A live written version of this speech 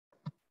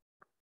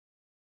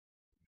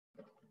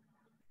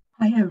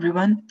Hi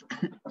everyone,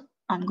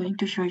 I'm going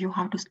to show you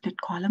how to split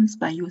columns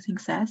by using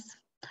SAS.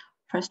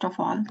 First of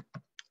all,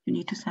 you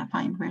need to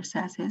find where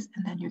SAS is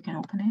and then you can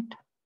open it.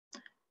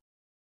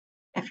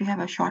 If you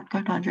have a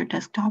shortcut on your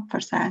desktop for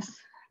SAS,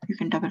 you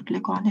can double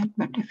click on it,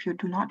 but if you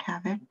do not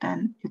have it,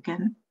 then you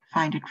can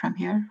find it from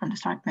here, from the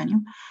start menu.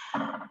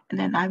 And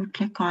then I would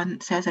click on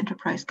SAS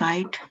Enterprise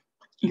Guide.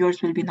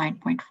 Yours will be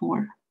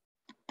 9.4.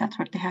 That's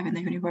what they have in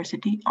the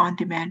university, on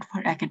demand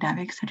for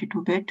academics,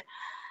 32-bit.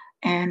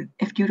 And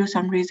if due to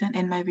some reason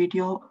in my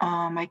video,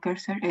 my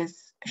cursor is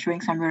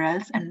showing somewhere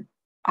else, and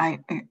I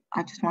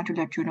just want to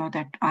let you know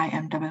that I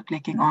am double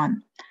clicking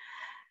on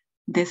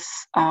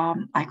this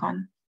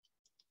icon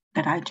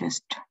that I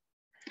just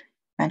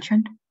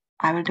mentioned.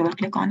 I will double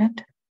click on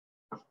it.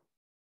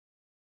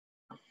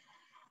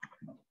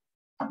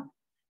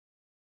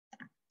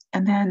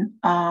 And then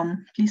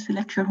please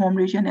select your home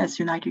region as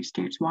United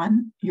States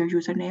 1, your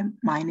username.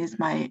 Mine is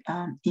my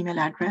email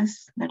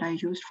address that I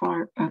used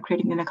for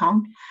creating an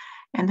account.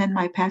 And then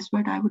my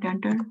password I would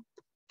enter.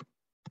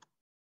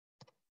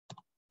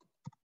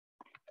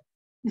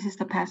 This is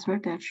the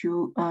password that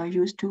you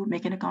use to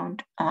make an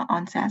account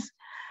on SAS.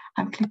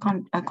 I will click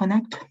on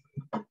connect.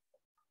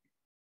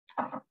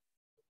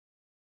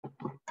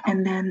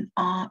 And then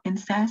in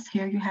SAS,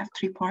 here you have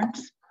 3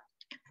 parts.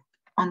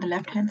 On the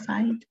left-hand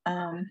side,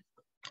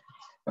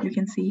 you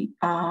can see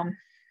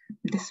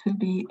this will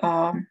be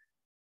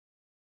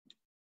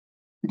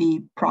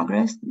the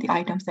progress, the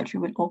items that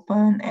you will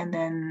open, and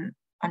then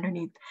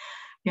underneath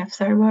you have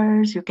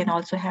servers. You can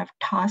also have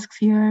tasks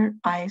here.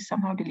 I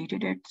somehow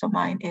deleted it, so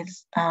mine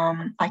is,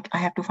 I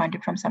have to find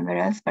it from somewhere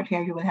else, but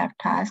here you will have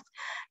tasks,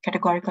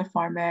 categorical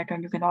format,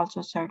 and you can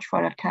also search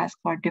for a task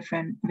for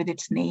different with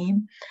its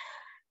name.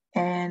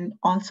 And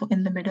also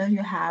in the middle,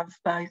 you have,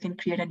 you can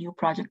create a new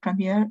project from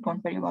here.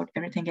 Don't worry about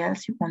everything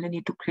else. You only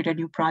need to create a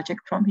new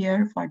project from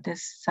here for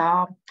this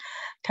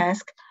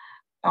task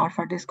or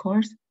for this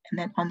course. And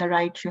then on the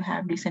right, you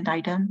have recent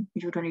item.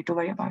 You don't need to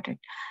worry about it.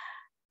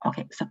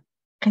 Okay, so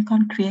click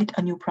on create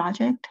a new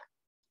project.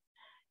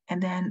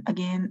 And then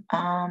again,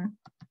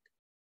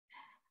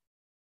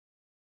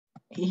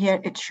 here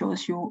it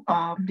shows you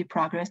the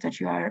progress that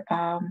you are,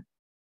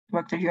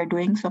 work that you are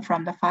doing. So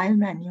from the file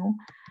menu,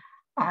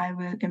 I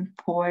will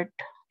import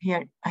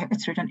here,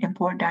 it's written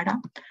import data.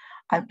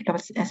 I'll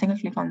single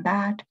click on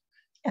that.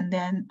 And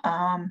then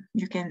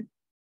you can,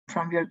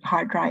 from your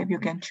hard drive, you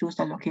can choose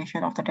the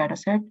location of the data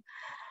set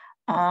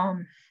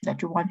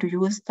that you want to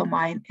use. So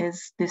mine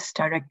is this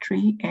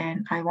directory,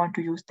 and I want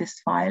to use this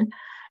file,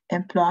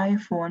 employee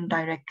phone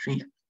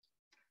directory.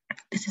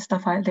 This is the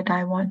file that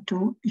I want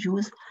to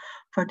use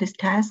for this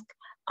task.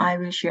 I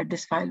will share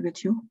this file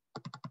with you.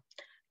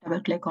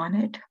 Double click on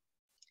it,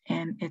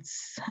 and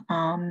it's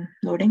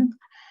loading.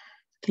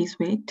 Please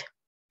wait,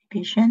 be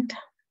patient.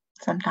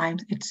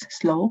 Sometimes it's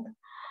slow.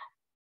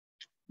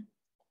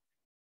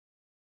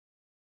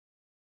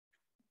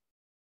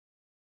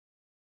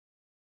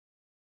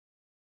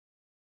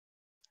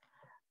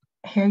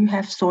 Here you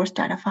have source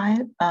data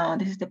file.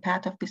 This is the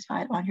path of this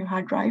file on your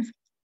hard drive.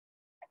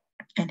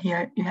 And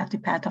here you have the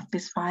path of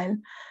this file,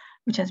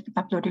 which has been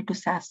uploaded to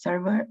SAS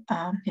server.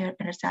 Here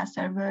in a SAS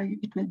server,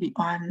 it will be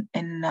on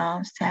in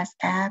SAS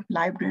app,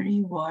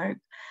 library, work,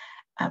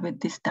 with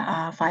this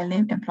file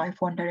name, employee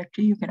phone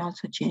directory. You can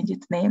also change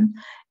its name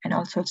and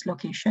also its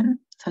location.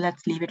 So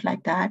let's leave it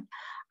like that.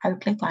 I will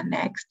click on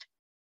next.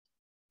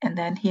 And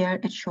then here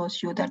it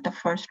shows you that the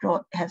first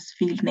row has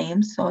field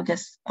names. So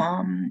just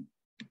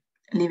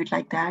leave it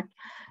like that.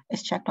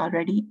 It's checked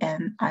already,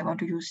 and I want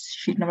to use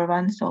sheet number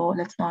 1. So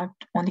let's not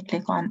only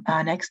click on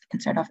next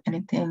instead of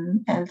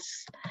anything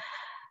else.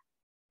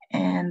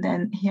 And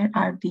then here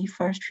are the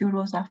first few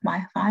rows of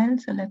my file.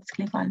 So let's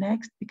click on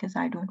next because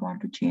I don't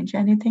want to change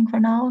anything for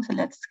now. So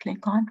let's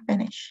click on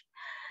finish.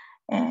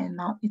 And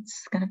now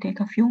it's gonna take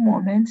a few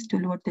moments to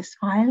load this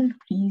file.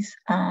 Please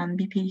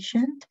be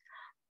patient.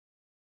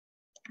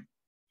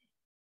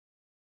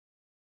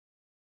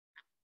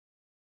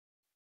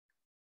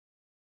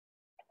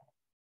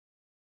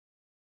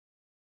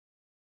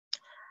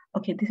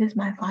 Okay, this is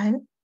my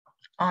file.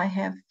 I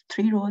have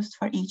 3 rows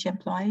for each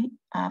employee.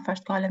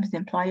 First column is the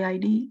employee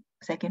ID,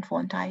 second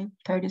phone type,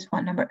 third is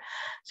phone number.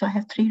 So I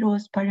have 3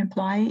 rows per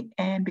employee,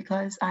 and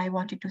because I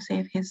wanted to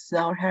save his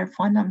or her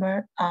phone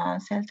number,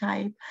 cell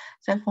type,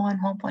 cell phone,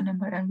 home phone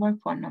number, and work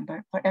phone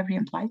number for every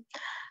employee.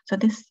 So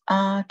this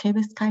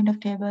table is kind of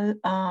table,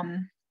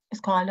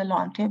 is called a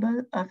long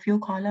table, a few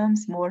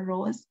columns, more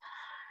rows.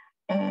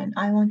 And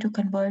I want to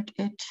convert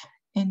it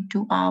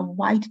into a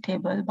wide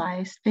table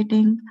by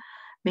splitting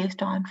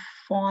based on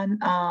phone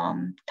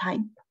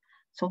type.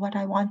 So what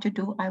I want to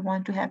do, I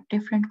want to have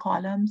different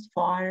columns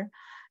for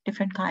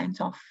different kinds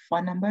of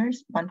phone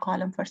numbers, 1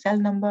 column for cell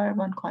number,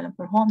 1 column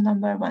for home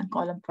number, 1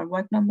 column for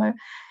work number,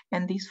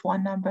 and these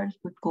phone numbers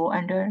would go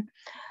under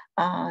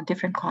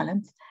different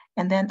columns.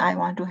 And then I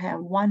want to have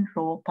 1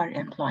 row per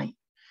employee.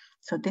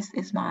 So this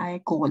is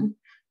my goal.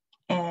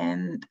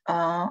 And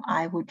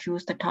I would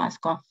use the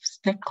task of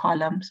split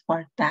columns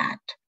for that,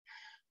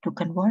 to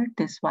convert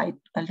this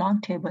long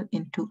table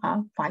into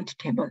a wide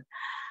table.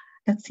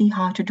 Let's see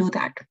how to do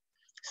that.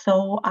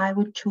 So I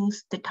would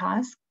choose the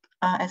task.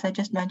 As I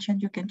just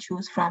mentioned, you can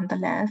choose from the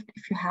left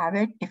if you have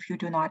it. If you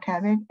do not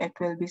have it, it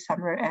will be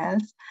somewhere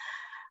else.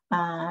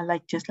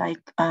 Just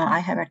like I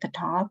have at the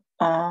top,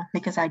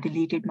 because I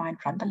deleted mine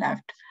from the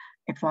left.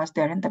 It was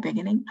there in the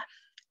beginning.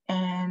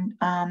 And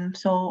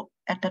so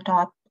at the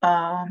top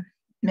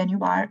menu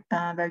bar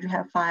where you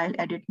have file,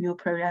 edit, view,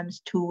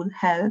 programs, tool,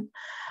 help,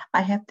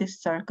 I have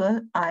this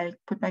circle. I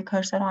put my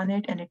cursor on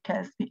it and it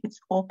tells me it's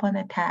open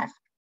a task.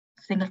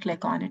 Single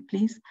click on it,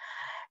 please.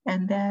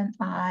 And then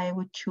I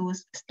would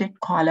choose split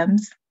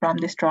columns from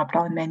this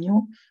drop-down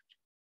menu.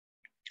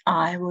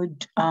 I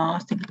would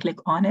single click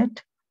on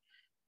it.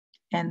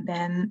 And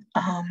then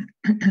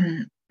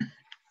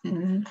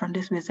from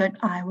this wizard,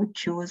 I would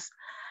choose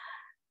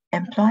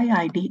employee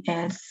ID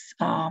as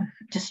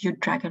just you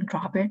drag and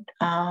drop it,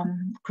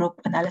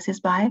 group analysis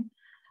by.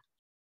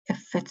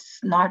 If it's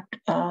not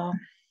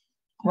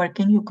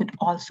working, you could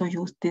also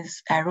use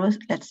these arrows.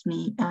 Let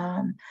me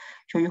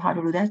show you how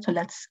to do that. So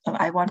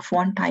I want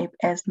font type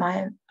as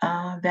my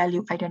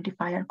value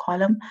identifier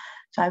column.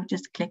 So I would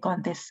just click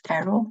on this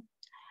arrow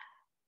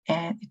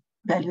and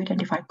value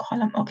identifier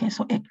column. Okay,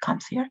 so it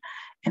comes here.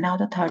 And now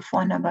the third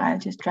font number, I'll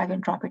just drag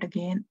and drop it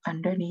again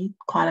underneath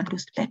column to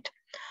split.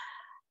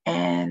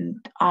 And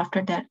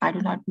after that, I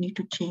do not need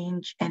to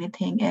change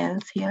anything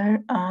else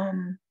here.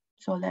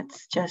 So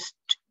let's just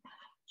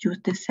use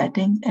this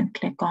setting and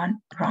click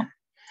on run.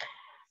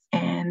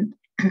 And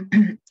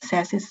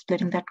SAS is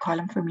splitting that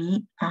column for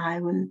me. I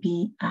will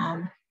be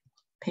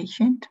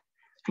patient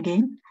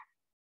again.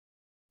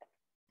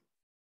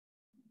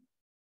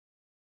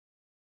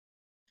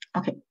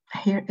 Okay,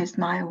 here is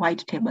my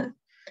white table.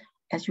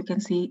 As you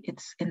can see,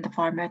 it's in the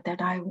format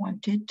that I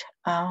wanted.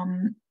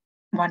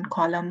 One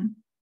column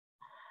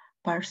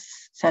per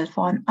cell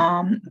phone,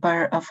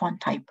 per font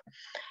type,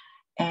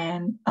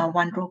 and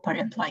one row per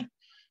employee.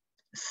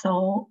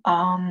 So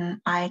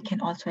I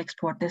can also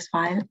export this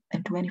file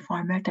into any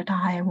format that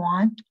I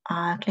want.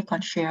 Click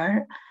on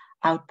share,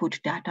 output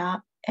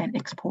data, and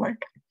export.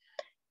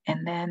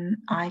 And then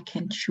I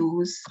can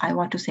choose, I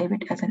want to save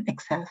it as an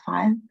Excel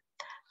file.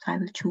 So I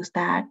will choose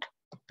that.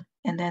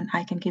 And then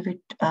I can give it,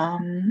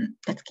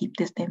 let's keep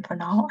this name for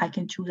now. I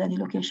can choose any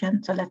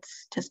location. So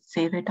let's just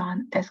save it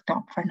on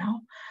desktop for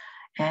now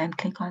and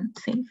click on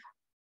save.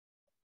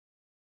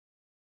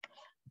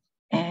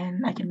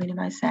 And I can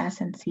minimize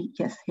SAS and see,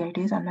 yes, here it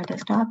is on my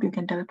desktop. You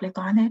can double click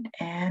on it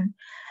and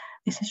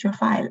this is your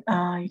file.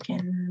 You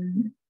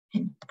can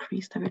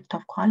increase the width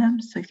of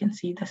columns so you can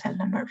see the cell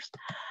numbers.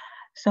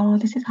 So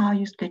this is how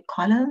you split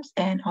columns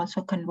and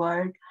also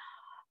convert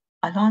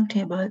a long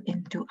table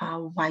into a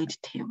wide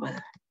table.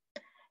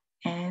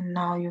 And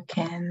now you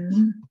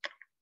can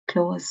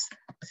close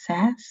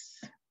SAS.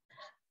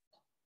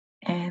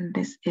 And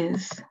this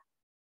is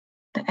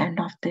the end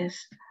of this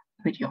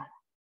video.